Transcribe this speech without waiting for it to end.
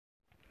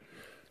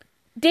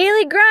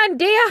Daily grind,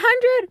 day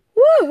 100.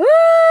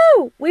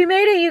 Woohoo! We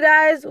made it, you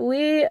guys.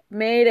 We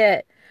made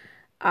it.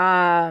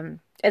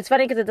 It's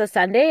funny because it's a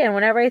Sunday, and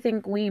whenever I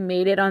think we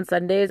made it on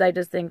Sundays, I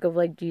just think of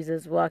like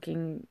Jesus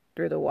walking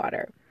through the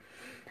water.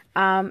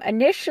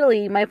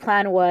 Initially, my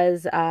plan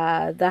was the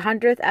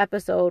 100th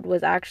episode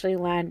was actually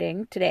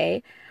landing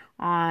today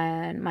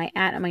on my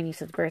aunt and my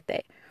niece's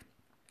birthday.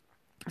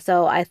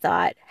 So I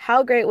thought,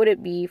 how great would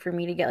it be for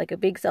me to get like a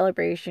big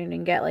celebration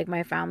and get like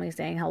my family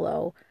saying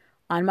hello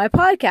on my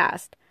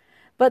podcast?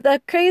 But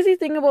the crazy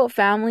thing about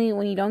family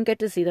when you don't get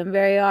to see them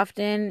very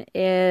often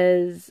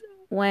is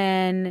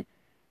when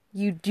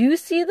you do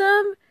see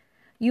them,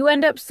 you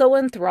end up so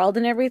enthralled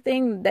in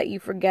everything that you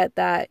forget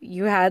that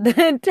you had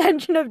the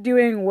intention of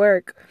doing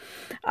work.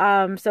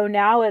 So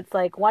now it's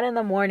like 1 in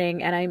the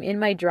morning and I'm in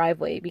my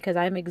driveway because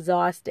I'm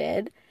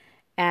exhausted.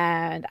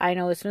 And I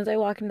know as soon as I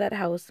walk into that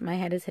house, my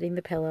head is hitting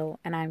the pillow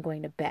and I'm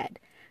going to bed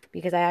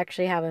because I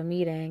actually have a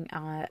meeting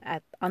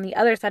on the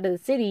other side of the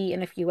city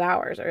in a few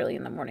hours early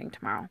in the morning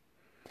tomorrow.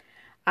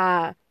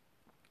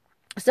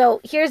 So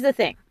here's the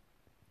thing.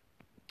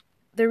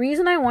 The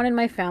reason I wanted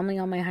my family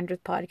on my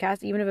 100th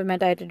podcast, even if it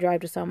meant I had to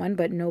drive to someone,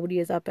 but nobody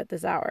is up at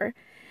this hour,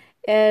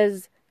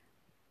 is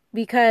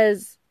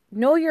because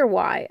know your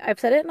why. I've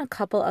said it in a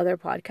couple other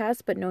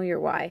podcasts, but know your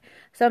why.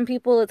 Some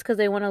people, it's because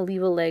they want to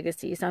leave a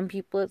legacy. Some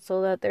people, it's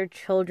so that their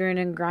children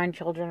and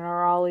grandchildren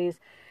are always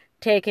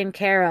taken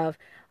care of.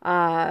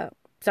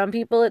 Some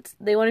people, it's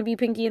they want to be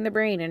Pinky in the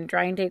Brain and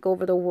try and take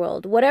over the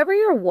world. Whatever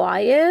your why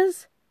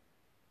is,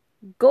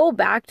 go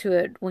back to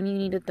it when you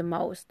need it the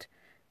most.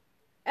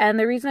 And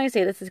the reason I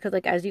say this is because,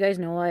 like, as you guys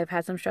know, I've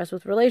had some stress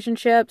with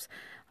relationships.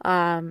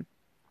 And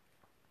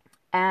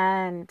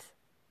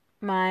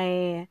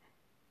my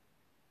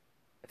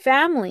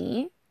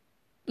family,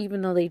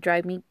 even though they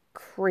drive me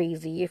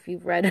crazy, if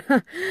you've read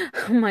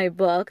my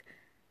book,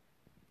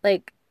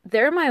 like,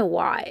 they're my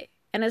why.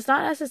 And it's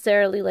not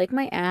necessarily like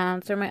my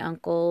aunts or my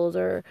uncles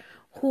or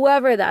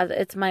whoever that,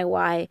 it's my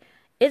why.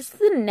 It's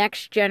the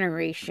next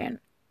generation.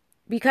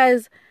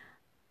 Because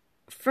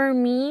for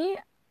me,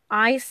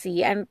 I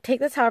see, and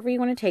take this however you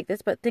want to take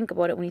this, but think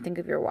about it when you think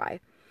of your why.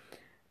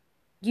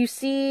 You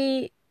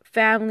see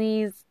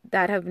families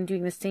that have been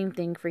doing the same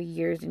thing for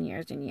years and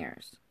years and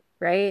years,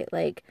 right?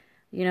 Like,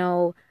 you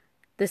know,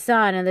 the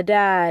son and the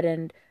dad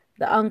and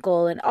the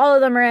uncle, and all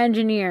of them are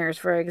engineers,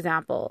 for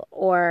example,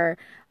 or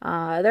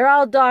they're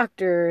all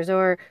doctors,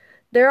 or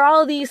they're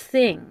all these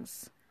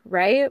things,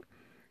 right?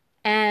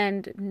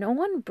 And no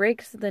one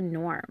breaks the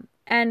norm.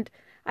 And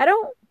I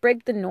don't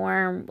break the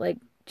norm like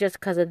just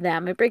because of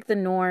them. I break the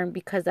norm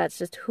because that's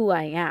just who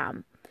I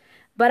am.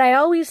 But I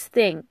always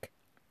think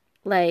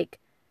like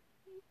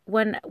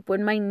when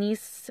my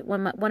niece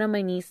one of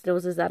my nieces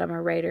knows is that I'm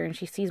a writer and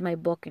she sees my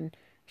book and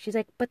she's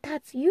like, "But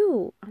that's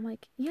you." I'm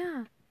like,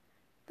 "Yeah,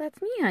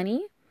 that's me,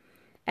 honey."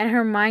 And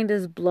her mind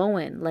is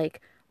blowing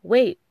like,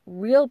 "Wait,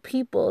 real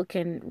people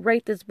can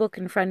write this book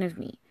in front of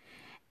me."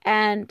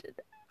 And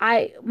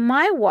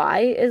my why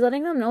is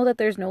letting them know that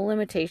there's no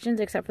limitations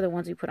except for the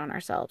ones we put on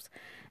ourselves.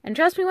 And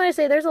trust me when I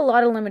say there's a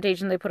lot of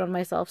limitations I put on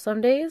myself some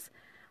days,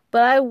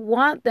 but I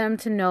want them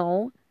to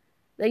know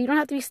that you don't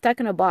have to be stuck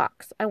in a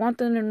box. I want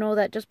them to know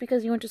that just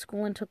because you went to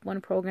school and took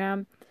one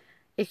program,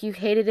 if you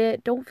hated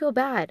it, don't feel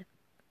bad.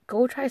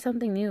 Go try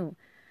something new.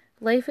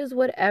 Life is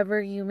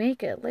whatever you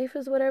make it. Life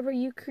is whatever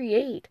you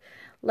create.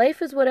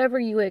 Life is whatever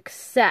you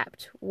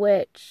accept,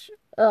 which,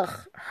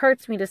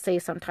 hurts me to say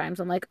sometimes.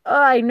 I'm like,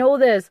 oh, I know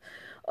this.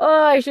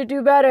 Oh, I should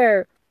do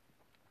better.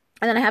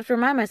 And then I have to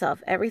remind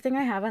myself, everything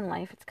I have in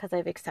life, it's because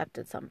I've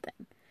accepted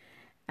something.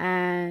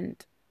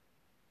 And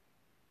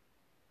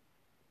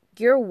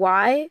your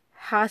why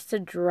has to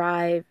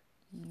drive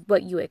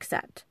what you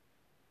accept.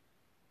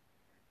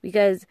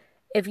 Because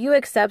if you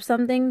accept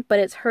something, but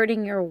it's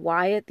hurting your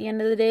why at the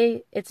end of the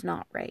day, it's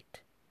not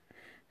right.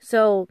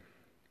 So,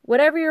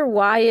 whatever your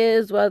why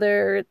is,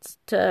 whether it's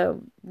to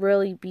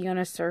really be on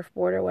a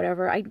surfboard or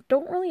whatever, I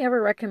don't really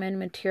ever recommend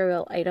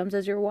material items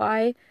as your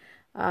why.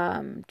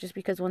 Just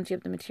because once you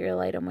have the material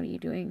item, what are you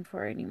doing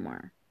for it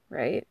anymore,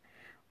 right?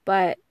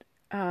 But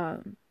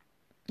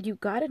you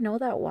got to know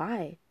that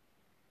why.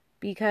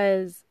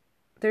 Because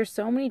there's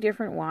so many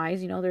different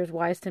whys. You know, there's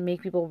whys to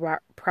make people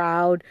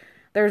proud.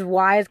 There's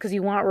whys because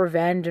you want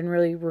revenge, and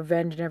really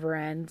revenge never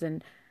ends.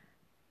 And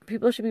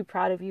people should be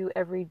proud of you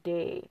every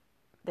day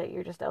that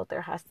you're just out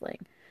there hustling.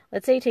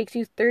 Let's say it takes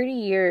you 30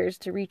 years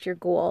to reach your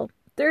goal.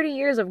 30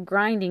 years of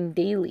grinding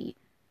daily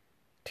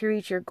to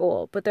reach your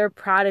goal. But they're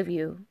proud of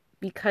you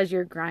because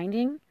you're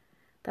grinding.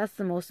 That's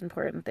the most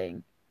important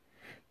thing.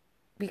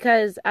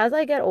 Because as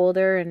I get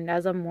older and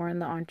as I'm more in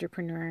the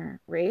entrepreneur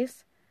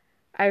race,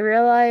 I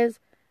realize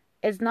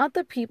it's not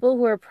the people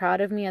who are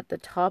proud of me at the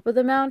top of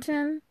the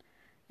mountain,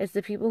 it's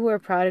the people who are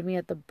proud of me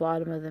at the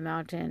bottom of the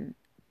mountain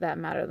that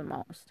matter the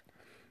most.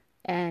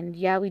 And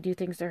yeah, we do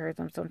things to hurt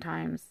them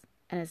sometimes.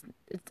 And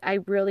I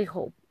really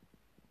hope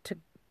to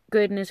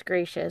goodness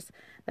gracious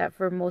that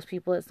for most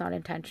people it's not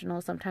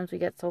intentional. Sometimes we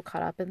get so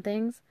caught up in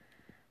things.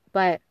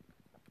 But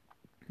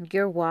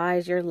your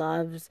whys, your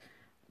loves,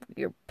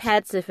 your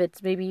pets, if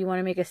it's maybe you want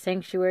to make a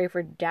sanctuary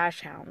for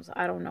dash hounds.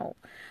 I don't know.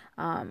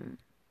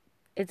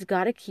 It's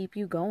got to keep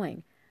you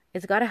going.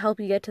 It's got to help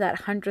you get to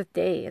that 100th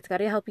day. It's got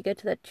to help you get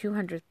to that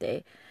 200th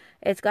day.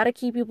 It's got to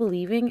keep you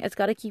believing. It's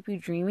got to keep you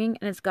dreaming.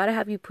 And it's got to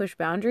have you push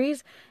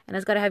boundaries. And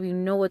it's got to have you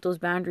know what those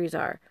boundaries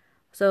are.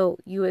 So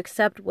you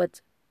accept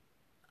what's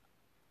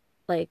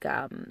like,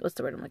 what's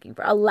the word I'm looking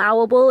for?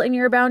 Allowable in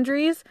your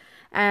boundaries.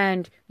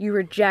 And you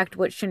reject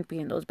what shouldn't be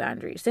in those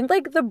boundaries. Think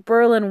like the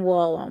Berlin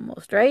Wall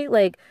almost, right?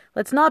 Like,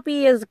 let's not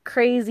be as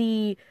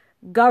crazy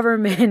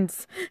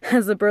governments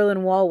as the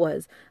Berlin Wall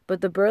was.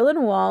 But the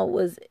Berlin Wall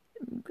was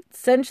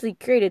essentially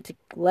created to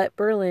let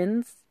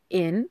Berlins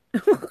in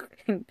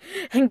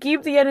and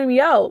keep the enemy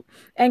out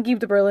and keep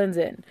the Berlins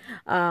in.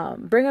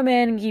 Bring them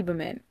in and keep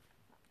them in.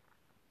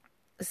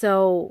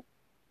 So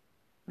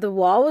the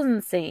wall was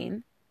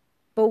insane.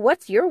 But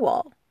what's your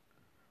wall?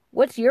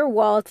 What's your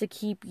wall to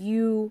keep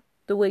you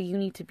the way you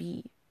need to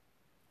be?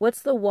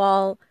 What's the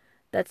wall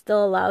that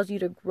still allows you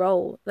to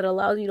grow, that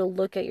allows you to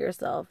look at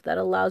yourself, that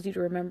allows you to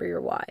remember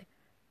your why?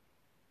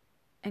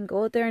 And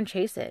go out there and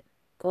chase it.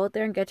 Go out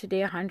there and get to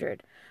day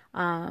 100.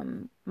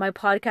 My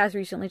podcast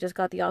recently just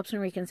got the option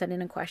where you can send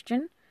in a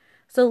question.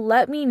 So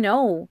let me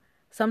know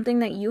something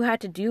that you had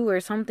to do, or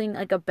something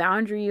like a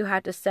boundary you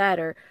had to set,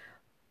 or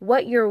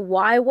what your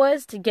why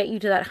was to get you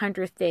to that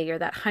 100th day, or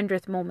that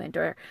 100th moment,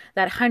 or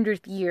that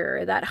 100th year,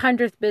 or that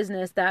 100th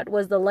business that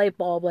was the light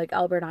bulb like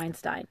Albert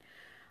Einstein.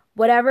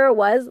 Whatever it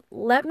was,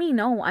 let me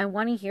know. I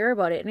want to hear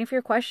about it. And if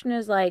your question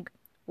is like,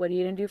 what are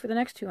you going to do for the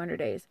next 200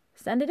 days?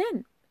 Send it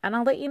in and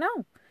I'll let you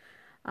know.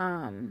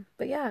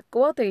 But yeah,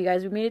 go out there, you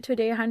guys. We made it to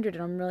day 100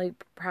 and I'm really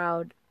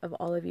proud of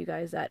all of you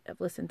guys that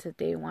have listened to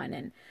day 1.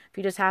 And if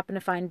you just happen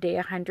to find day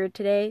 100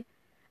 today,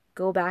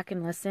 go back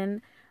and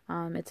listen.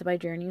 It's my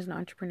journey as an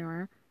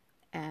entrepreneur.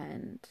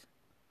 And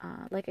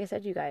like I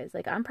said, you guys,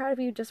 like, I'm proud of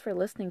you just for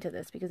listening to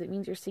this, because it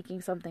means you're seeking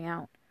something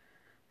out.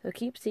 So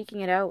keep seeking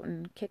it out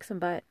and kick some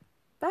butt.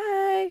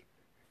 Bye.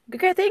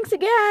 Okay, thanks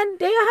again.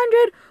 Day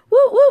 100. Woo,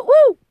 woo,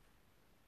 woo.